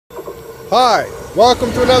Hi, welcome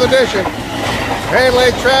to another edition of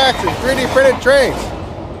hand-laid tracks and 3D printed trains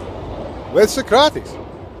with Socrates.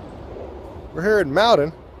 We're here in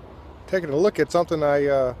Malden taking a look at something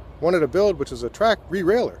I wanted to build, which is a track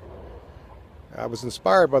Rerailer. I was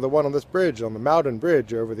inspired by the one on this bridge, on the Malden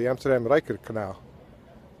Bridge over the Amsterdam-Rijker Canal.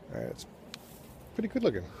 It's pretty good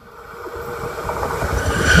looking.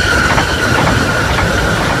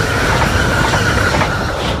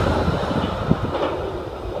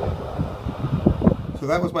 So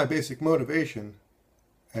that was my basic motivation,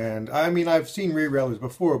 and I mean, I've seen Rerailers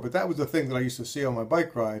before, but that was the thing that I used to see on my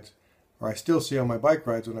bike rides, or I still see on my bike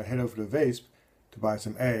rides when I head over to Weesp to buy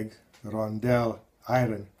some eggs. The Rondel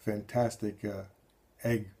Iron, fantastic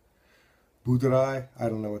egg boerderij. I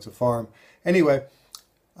don't know, it's a farm. Anyway,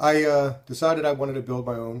 I decided I wanted to build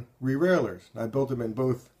my own Rerailers. I built them in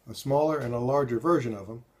both a smaller and a larger version of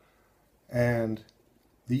them, and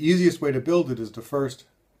the easiest way to build it is to first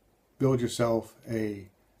build yourself a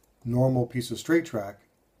normal piece of straight track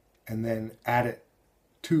and then add it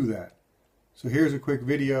to that. So here's a quick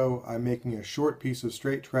video. I'm making a short piece of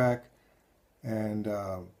straight track, and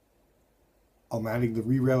I'm adding the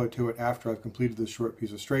Rerailer to it after I've completed this short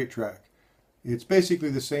piece of straight track. It's basically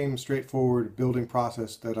the same straightforward building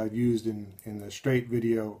process that I've used in the straight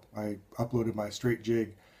video. I uploaded my straight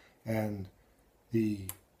jig, and the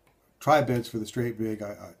tri-beds for the straight jig,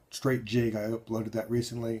 I uploaded that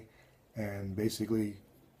recently. And basically,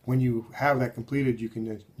 when you have that completed, you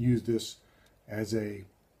can use this as a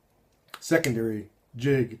secondary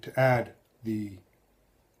jig to add the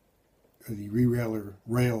Rerailer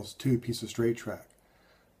rails to a piece of straight track.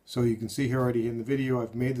 So you can see here already in the video,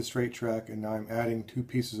 I've made the straight track, and now I'm adding two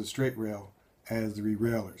pieces of straight rail as the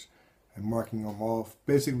Rerailers. I'm marking them off,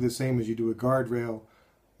 basically the same as you do a guardrail.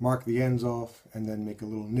 Mark the ends off, and then make a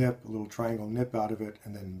little nip, a little triangle nip out of it,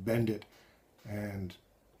 and then bend it, and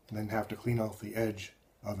then have to clean off the edge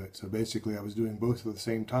of it. So basically I was doing both at the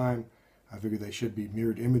same time. I figured they should be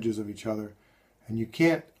mirrored images of each other. And you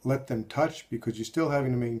can't let them touch because you're still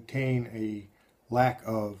having to maintain a lack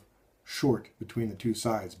of short between the two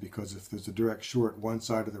sides, because if there's a direct short, one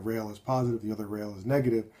side of the rail is positive, the other rail is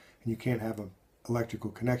negative, and you can't have an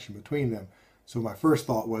electrical connection between them. So my first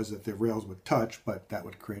thought was that the rails would touch, but that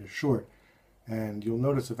would create a short. And you'll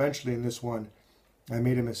notice eventually in this one, I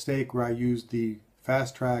made a mistake where I used the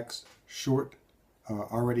Fast Track's short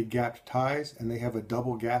already gapped ties, and they have a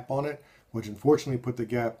double gap on it, which unfortunately put the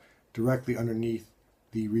gap directly underneath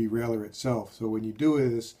the Rerailer itself. So when you do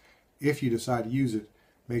this, if you decide to use it,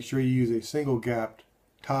 make sure you use a single gapped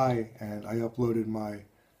tie, and I uploaded my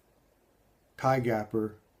tie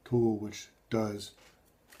gapper tool, which does,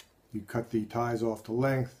 you cut the ties off to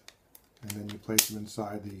length and then you place them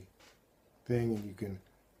inside the thing, and you can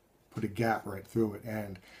put a gap right through it.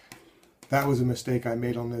 And that was a mistake I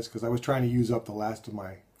made on this because I was trying to use up the last of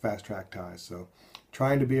my Fast Track ties. So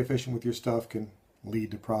trying to be efficient with your stuff can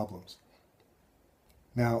lead to problems.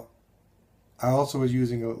 Now, I also was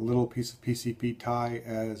using a little piece of PCP tie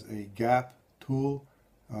as a gap tool.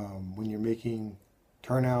 When you're making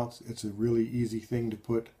turnouts, it's a really easy thing to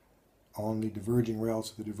put on the diverging rail,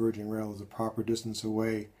 so the diverging rail is a proper distance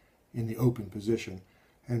away in the open position.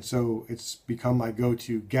 And so it's become my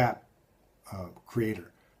go-to gap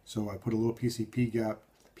creator. So I put a little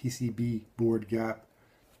PCB board gap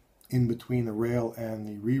in between the rail and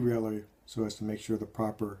the Rerailer so as to make sure the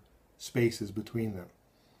proper space is between them.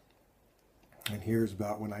 And here's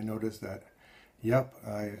about when I noticed that, yep,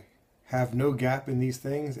 I have no gap in these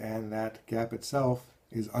things, and that gap itself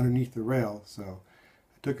is underneath the rail. So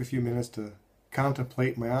I took a few minutes to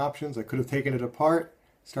contemplate my options. I could have taken it apart,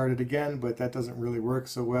 started again, but that doesn't really work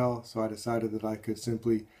so well. So I decided that I could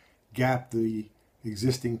simply gap the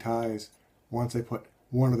existing ties once I put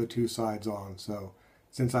one of the two sides on. So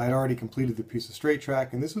since I had already completed the piece of straight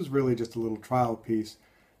track, and this was really just a little trial piece,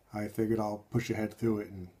 I figured I'll push ahead through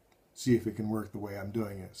it and see if it can work the way I'm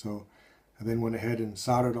doing it. So I then went ahead and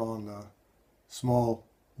soldered on the small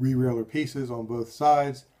Rerailer pieces on both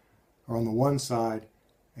sides, or on the one side,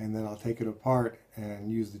 and then I'll take it apart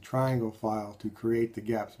and use the triangle file to create the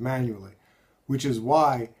gaps manually, which is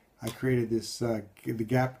why I created this the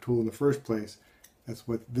gap tool in the first place. That's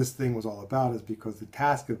what this thing was all about, is because the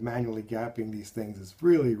task of manually gapping these things is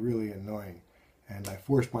really, really annoying. And I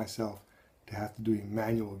forced myself to have to do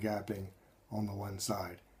manual gapping on the one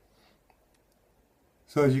side.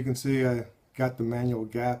 So as you can see, I got the manual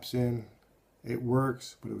gaps in. It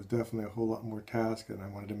works, but it was definitely a whole lot more task, and I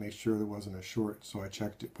wanted to make sure there wasn't a short, so I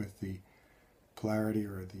checked it with the polarity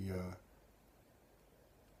or the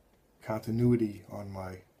continuity on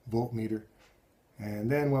my voltmeter,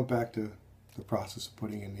 and then went back to the process of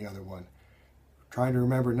putting in the other one. trying to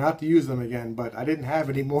remember not to use them again, but I didn't have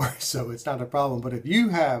any more, so it's not a problem. But if you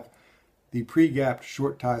have the pre-gapped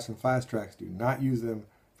short ties from Fast Tracks, do not use them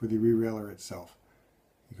for the Rerailer itself,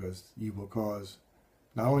 because you will cause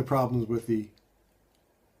not only problems with the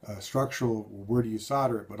structural, where do you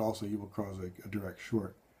solder it, but also you will cause a direct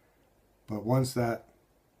short. But once that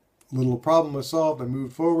little problem was solved, I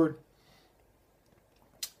moved forward.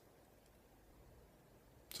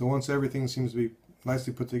 So once everything seems to be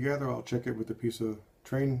nicely put together, I'll check it with a piece of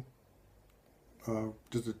train,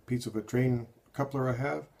 just a piece of a train coupler I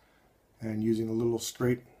have, and using a little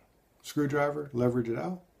straight screwdriver, leverage it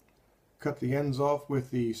out. Cut the ends off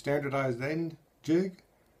with the standardized end jig,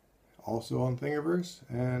 also on Thingiverse,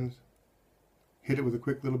 and hit it with a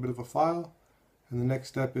quick little bit of a file. And the next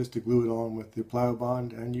step is to glue it on with the plow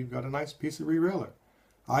bond, and you've got a nice piece of Rerailer.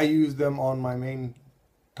 I use them on my main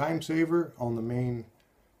Timesaver, on the main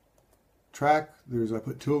track. I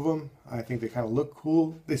put 2 of them. I think they kind of look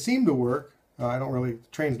cool. They seem to work. The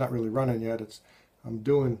train's not really running yet. I'm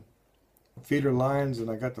doing feeder lines, and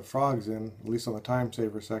I got the frogs in, at least on the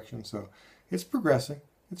Timesaver section. So it's progressing.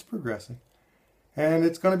 It's progressing. And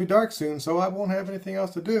it's going to be dark soon, so I won't have anything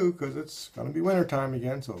else to do because it's going to be winter time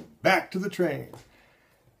again. So back to the train.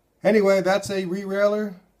 Anyway, that's a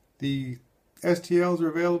Rerailer. The STLs are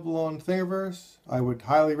available on Thingiverse. I would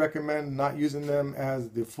highly recommend not using them as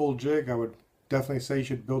the full jig. I would definitely say you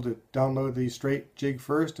should download the straight jig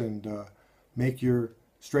first and make your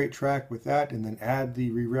straight track with that, and then add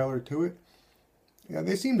the Rerailer to it. Yeah,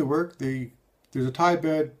 they seem to work. There's a tie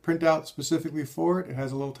bed printout specifically for it. It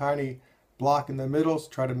has a little tiny block in the middle to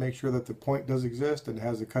try to make sure that the point does exist, and it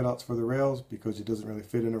has the cutouts for the rails because it doesn't really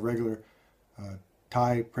fit in a regular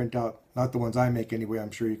tie printout. Not the ones I make anyway.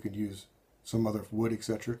 I'm sure you could use some other wood,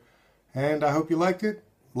 etc. And I hope you liked it.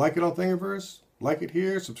 Like it on Thingiverse. Like it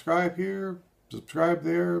here. Subscribe there.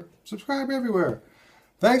 Subscribe everywhere.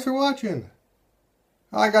 Thanks for watching.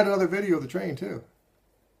 I got another video of the train too.